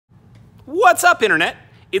What's up, Internet?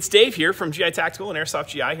 It's Dave here from GI Tactical and Airsoft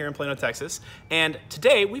GI here in Plano, Texas. And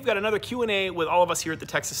today we've got another Q&A with all of us here at the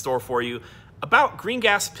Texas store for you about green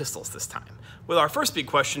gas pistols this time. With our first big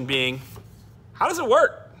question being, how does it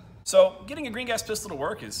work? So getting a green gas pistol to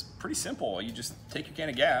work is pretty simple. You just take your can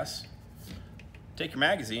of gas, take your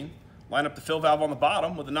magazine, line up the fill valve on the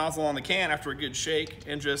bottom with the nozzle on the can after a good shake,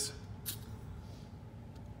 and just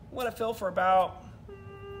let it fill for about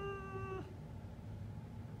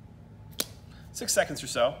 6 seconds or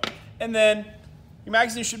so. And then your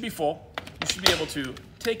magazine should be full. You should be able to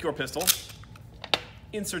take your pistol,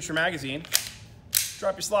 insert your magazine,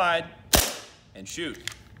 drop your slide, and shoot.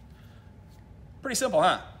 Pretty simple,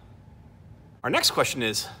 huh? Our next question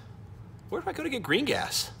is, where do I go to get green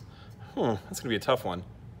gas? That's gonna be a tough one.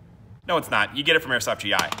 No, it's not. You get it from Airsoft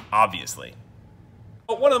GI, obviously.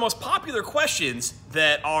 But one of the most popular questions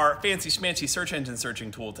that our fancy schmancy search engine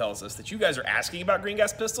searching tool tells us that you guys are asking about green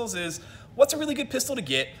gas pistols is, what's a really good pistol to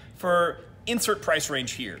get for insert price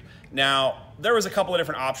range here? Now, there was a couple of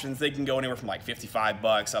different options. They can go anywhere from like 55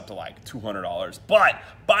 bucks up to like $200. But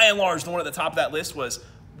by and large, the one at the top of that list was,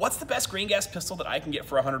 what's the best green gas pistol that I can get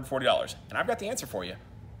for $140? And I've got the answer for you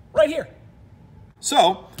right here.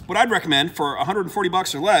 So what I'd recommend for 140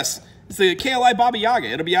 bucks or less is the KLI Baba Yaga.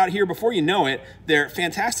 It'll be out here before you know it. They're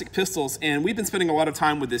fantastic pistols, and we've been spending a lot of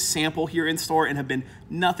time with this sample here in store and have been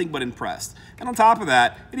nothing but impressed. And on top of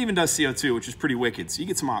that, it even does CO2, which is pretty wicked, so you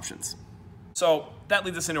get some options. So that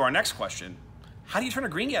leads us into our next question. How do you turn a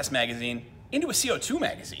green gas magazine into a CO2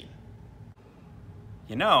 magazine?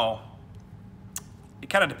 You know,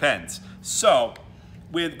 it kind of depends. So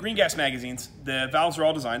with green gas magazines, the valves are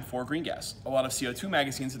all designed for green gas. A lot of CO2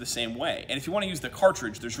 magazines are the same way. And if you want to use the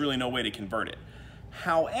cartridge, there's really no way to convert it.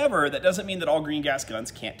 However, that doesn't mean that all green gas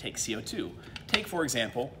guns can't take CO2. Take, for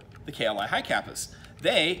example, the KLI HiCappas.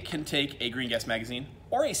 They can take a green gas magazine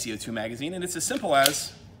or a CO2 magazine, and it's as simple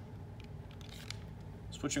as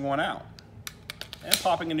switching one out and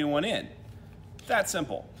popping a new one in. That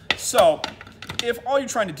simple. So if all you're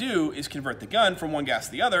trying to do is convert the gun from one gas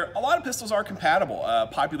to the other, a lot of pistols are compatible.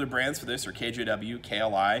 Popular brands for this are KJW,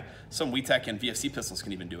 KLI, some WeTech and VFC pistols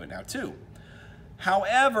can even do it now too.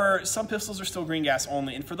 However, some pistols are still green gas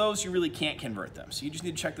only, and for those you really can't convert them. So you just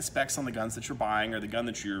need to check the specs on the guns that you're buying or the gun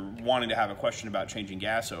that you're wanting to have a question about changing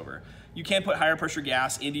gas over. You can put higher pressure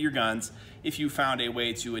gas into your guns if you found a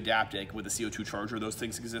way to adapt it with a CO2 charger. Those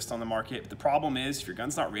things exist on the market. The problem is if your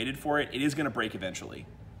gun's not rated for it, it is going to break eventually.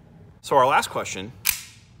 So our last question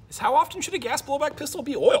is, how often should a gas blowback pistol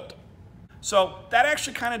be oiled? So that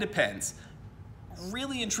actually kind of depends.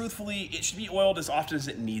 Really and truthfully, it should be oiled as often as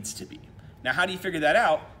it needs to be. Now, how do you figure that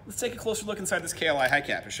out? Let's take a closer look inside this KLI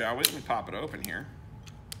HiCappa, shall we? Let me pop it open here.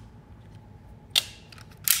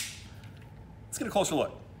 Let's get a closer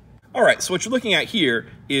look. All right, so what you're looking at here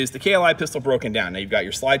is the KLI pistol broken down. Now you've got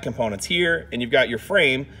your slide components here, and you've got your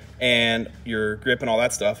frame and your grip and all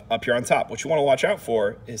that stuff up here on top. What you want to watch out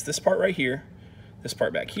for is this part right here, this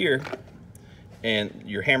part back here, and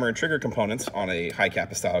your hammer and trigger components on a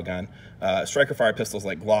HiCappa style gun. Striker fire pistols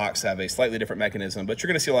like Glocks have a slightly different mechanism, but you're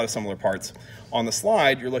going to see a lot of similar parts. On the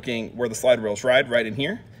slide, you're looking where the slide rails ride, right in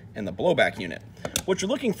here, and the blowback unit. What you're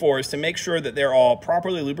looking for is to make sure that they're all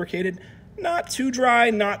properly lubricated, not too dry,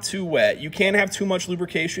 not too wet. You can have too much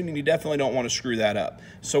lubrication, and you definitely don't want to screw that up.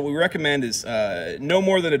 So what we recommend is no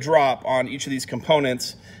more than a drop on each of these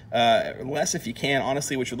components, less if you can.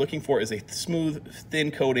 Honestly, what you're looking for is a smooth, thin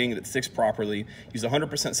coating that sticks properly. Use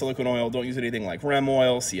 100% silicone oil. Don't use anything like REM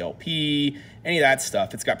oil, CLP, any of that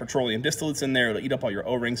stuff. It's got petroleum distillates in there. It'll eat up all your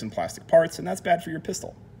O-rings and plastic parts, and that's bad for your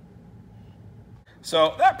pistol.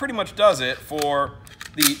 So that pretty much does it for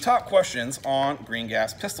the top questions on green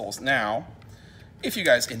gas pistols. Now, if you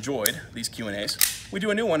guys enjoyed these Q&As, we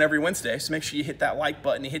do a new one every Wednesday, so make sure you hit that like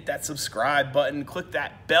button, you hit that subscribe button, click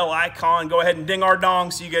that bell icon, go ahead and ding our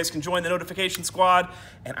dong so you guys can join the notification squad,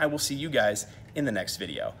 and I will see you guys in the next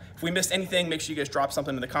video. If we missed anything, make sure you guys drop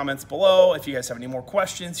something in the comments below. If you guys have any more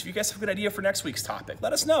questions, if you guys have a good idea for next week's topic,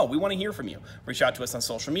 let us know. We want to hear from you. Reach out to us on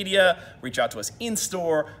social media, reach out to us in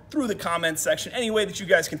store, through the comments section, any way that you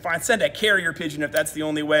guys can find. Send a carrier pigeon if that's the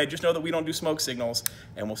only way. Just know that we don't do smoke signals,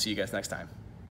 and we'll see you guys next time.